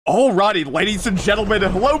Alrighty, ladies and gentlemen,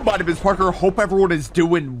 hello, my name is Parker. Hope everyone is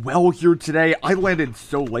doing well here today. I landed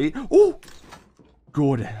so late. Oh,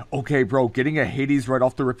 good. Okay, bro, getting a Hades right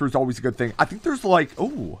off the ripper is always a good thing. I think there's like,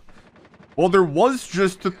 oh, well, there was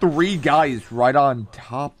just 3 guys right on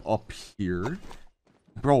top up here.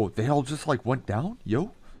 Bro, they all just like went down,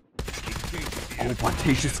 yo. Oh,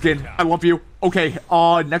 Botacious skin, I love you. Okay,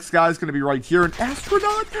 next guy is gonna be right here, an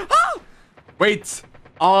astronaut. Ah! Wait,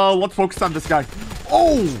 let's focus on this guy.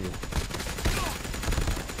 Oh!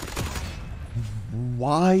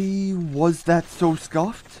 Why was that so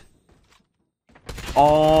scuffed?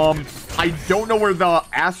 I don't know where the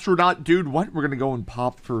astronaut dude went. We're gonna go and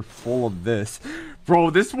pop for full of this.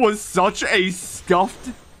 Bro, this was such a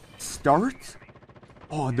scuffed start.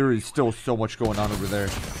 Oh, and there is still so much going on over there.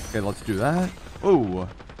 Okay, let's do that. Oh.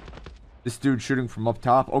 This dude shooting from up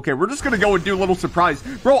top. Okay, we're just gonna go and do a little surprise.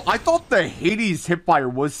 Bro, I thought the Hades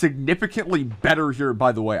hipfire was significantly better here,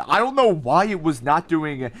 by the way. I don't know why it was not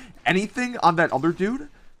doing anything on that other dude.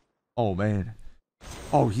 Oh, man.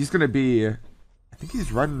 Oh, he's gonna be... I think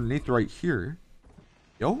he's right underneath right here.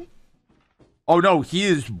 Yo? Oh, no, he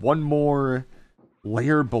is one more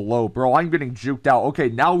layer below. Bro, I'm getting juked out. Okay,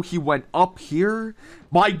 now he went up here.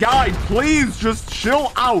 My guy, please just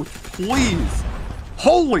chill out. Please.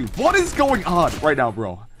 Holy, what is going on right now,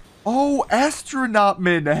 bro? Oh,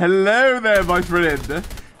 astronautman. Hello there, my friend.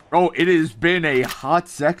 Bro, it has been a hot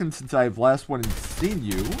second since I've last went and seen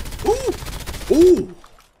you. Ooh. Ooh.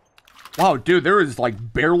 Wow, dude, there is like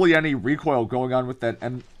barely any recoil going on with that.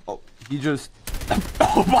 And oh, he just...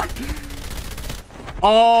 Oh my...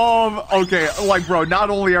 Okay, like, bro, not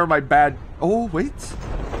only are my bad... Oh, wait.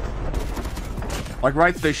 Like,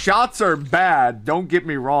 right, the shots are bad, don't get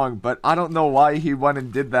me wrong, but I don't know why he went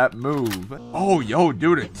and did that move. Oh, yo,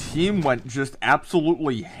 dude, a team went just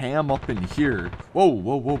absolutely ham up in here. Whoa,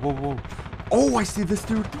 whoa, whoa, whoa, whoa. Oh, I see this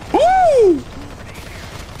dude. Woo!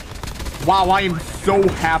 Wow, I am so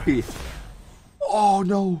happy. Oh,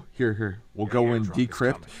 no. Here. We'll go and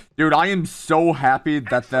decrypt. Dude, I am so happy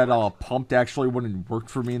that that pump actually wouldn't work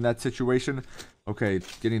for me in that situation. Okay,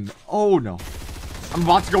 getting... Oh, no. I'm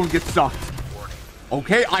about to go and get sucked.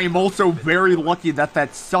 Okay, I am also very lucky that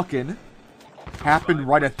that sucking happened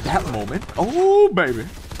right at that moment. Oh, baby.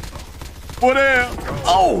 What is?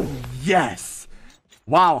 Oh, yes.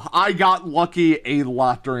 Wow, I got lucky a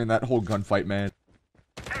lot during that whole gunfight, man.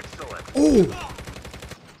 Excellent. Oh.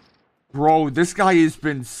 Bro, this guy has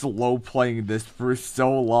been slow playing this for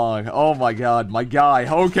so long. Oh my god, my guy.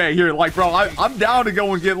 Okay, here, like, bro, I'm down to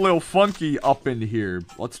go and get a little funky up in here.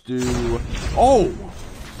 Let's do... Oh!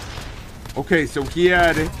 Okay, so he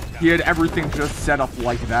had everything just set up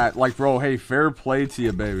like that. Like, bro, hey, fair play to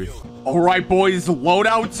you, baby. All right, boys,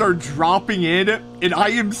 loadouts are dropping in, and I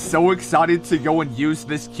am so excited to go and use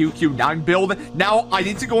this QQ9 build. Now, I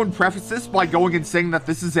need to go and preface this by going and saying that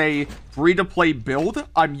this is a free-to-play build.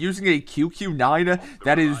 I'm using a QQ9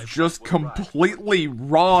 that is just completely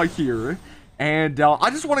raw here, and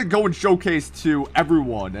I just want to go and showcase to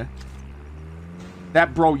everyone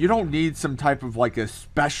that, bro, you don't need some type of, like, a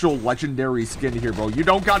special legendary skin here, bro. You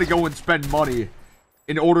don't gotta go and spend money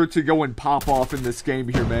in order to go and pop off in this game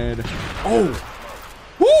here, man. Oh!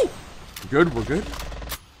 Woo! We're good.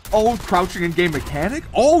 Oh, crouching in-game mechanic?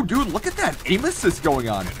 Oh, dude, look at that aim assist going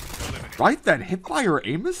on. Right? That hipfire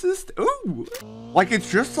aim assist? Ooh! Like, it's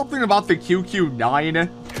just something about the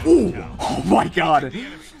QQ9. Ooh! Oh, my God.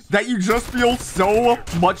 That you just feel so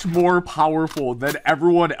much more powerful than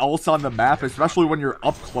everyone else on the map, especially when you're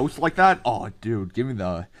up close like that. Oh, dude, give me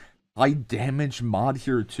the high damage mod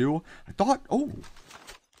here, too. I thought, oh.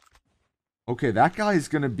 Okay, that guy is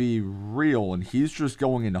going to be real, and he's just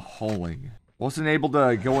going and hauling. Wasn't able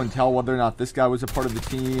to go and tell whether or not this guy was a part of the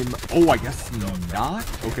team. Oh, I guess not.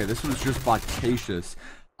 Okay, this was just Botacious.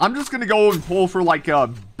 I'm just going to go and pull for, like, a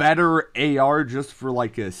better AR just for,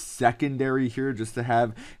 like, a secondary here, just to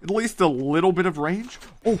have at least a little bit of range.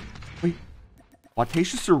 Oh, wait.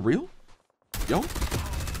 Botacious are real? Yo?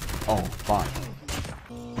 Oh, fine.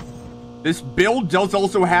 This build does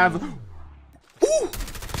also have... Ooh!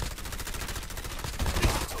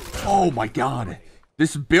 Oh, my God.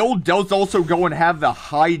 This build does also go and have the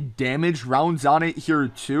high damage rounds on it here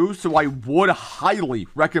too, so I would highly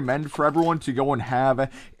recommend for everyone to go and have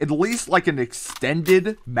at least like an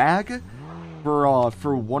extended mag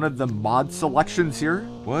for one of the mod selections here.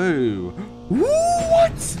 Whoa.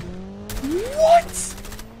 What? What?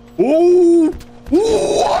 Oh,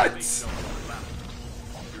 what?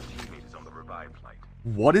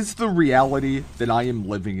 What is the reality that I am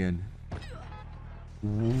living in?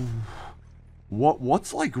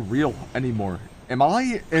 What's like real anymore? Am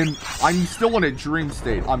I in... I'm still in a dream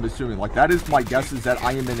state, I'm assuming. Like, that is my guess, is that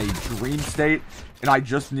I am in a dream state. And I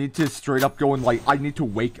just need to straight up go and, like, I need to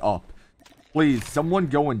wake up. Please, someone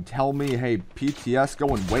go and tell me, hey, PTS,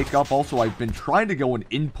 go and wake up. Also, I've been trying to go and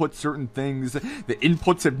input certain things. The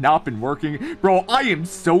inputs have not been working. Bro, I am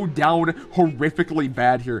so down horrifically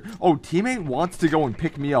bad here. Oh, teammate wants to go and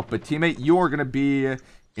pick me up. But, teammate, you are going to be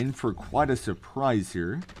in for quite a surprise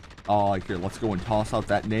here. Here, let's go and toss out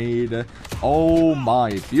that nade. Oh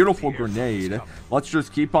my, beautiful grenade. Let's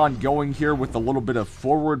just keep on going here with a little bit of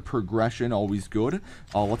forward progression, always good.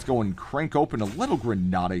 Let's go and crank open a little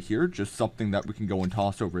granada here, just something that we can go and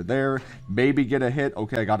toss over there. Maybe get a hit.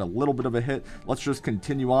 Okay, I got a little bit of a hit. Let's just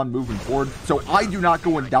continue on moving forward. So I do not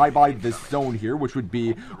go and die by this zone here, which would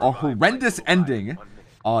be a horrendous ending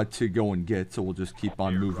to go and get. So we'll just keep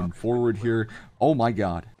on moving forward here. Oh my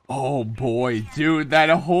god. Oh boy, dude, that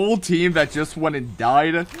whole team that just went and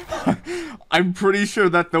died, I'm pretty sure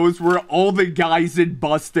that those were all the guys in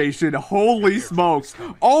bus station. Holy smokes.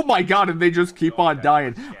 Oh my god, and they just keep on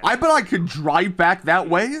dying. I bet I could drive back that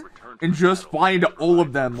way and just find all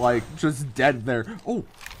of them, like, just dead there. Oh,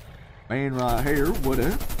 man right here, what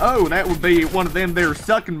if? Oh, that would be one of them there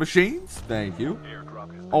sucking machines. Thank you.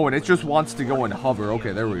 Oh, and it just wants to go and hover.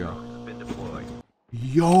 Okay, there we go.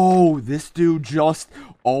 Yo, this dude just...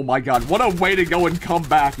 Oh my god, what a way to go and come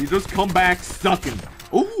back. You just come back sucking.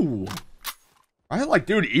 Ooh. I like,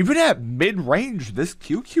 dude, even at mid-range, this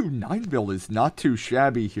QQ9 build is not too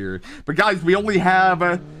shabby here. But guys, we only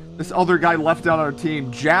have this other guy left on our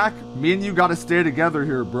team. Jack, me and you gotta stay together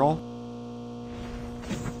here, bro.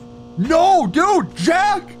 No, dude,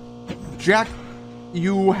 Jack! Jack,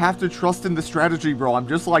 you have to trust in the strategy, bro. I'm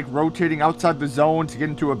just like rotating outside the zone to get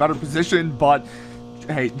into a better position, but...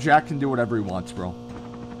 Hey, Jack can do whatever he wants, bro.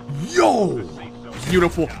 Yo!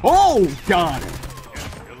 Beautiful. Oh, God.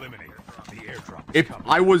 If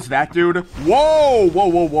I was that dude... Whoa! Whoa,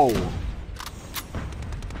 whoa, whoa.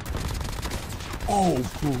 Oh,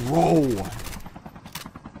 bro.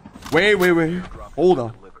 Wait. Hold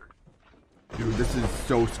up. Dude, this is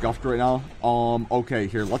so scuffed right now. Okay,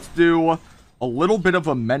 here. Let's do a little bit of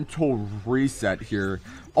a mental reset here.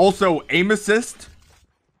 Also, aim assist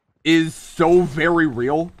is so very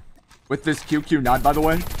real with this QQ9, by the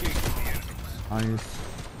way. Nice.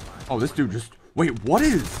 Oh, this dude just... Wait, what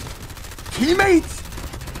is... Teammates?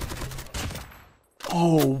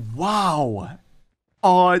 Oh, wow.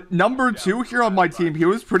 Number 2 here on my team, he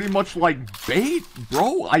was pretty much like bait.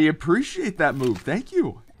 Bro, I appreciate that move. Thank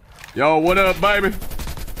you. Yo, what up, baby?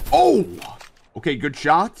 Oh! Okay, good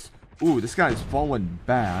shots. Ooh, this guy's falling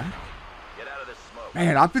back.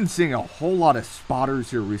 Man, I've been seeing a whole lot of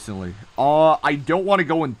spotters here recently. I don't want to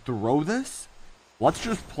go and throw this. Let's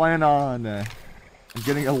just plan on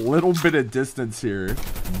getting a little bit of distance here.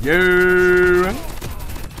 Yeah.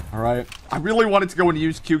 Alright. I really wanted to go and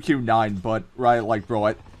use QQ9, but, right, like, bro,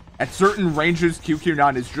 at certain ranges,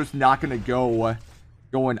 QQ9 is just not going to go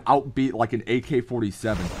and outbeat, like, an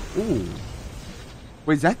AK-47. Ooh.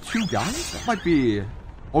 Wait, is that 2 guys? That might be...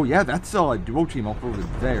 Oh, yeah, that's a duo team up over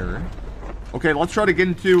there. Okay, let's try to get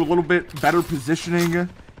into a little bit better positioning.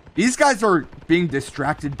 These guys are being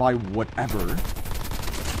distracted by whatever.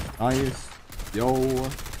 Nice. Yo.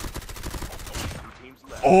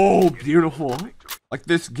 Oh, beautiful. Like,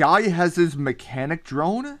 this guy has his mechanic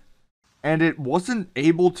drone, and it wasn't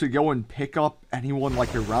able to go and pick up anyone,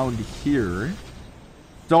 like, around here.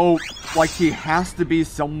 So, like, he has to be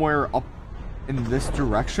somewhere up in this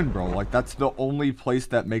direction, bro. Like, that's the only place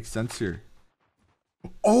that makes sense here.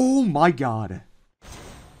 Oh my god.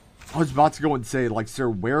 I was about to go and say, like, sir,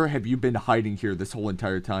 where have you been hiding here this whole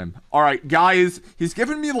entire time? Alright, guys. He's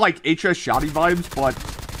giving me, like, HS Shoddy vibes, but...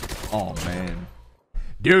 Oh, man.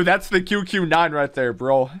 Dude, that's the QQ9 right there,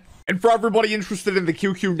 bro. And for everybody interested in the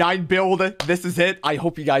QQ9 build, this is it. I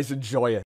hope you guys enjoy it.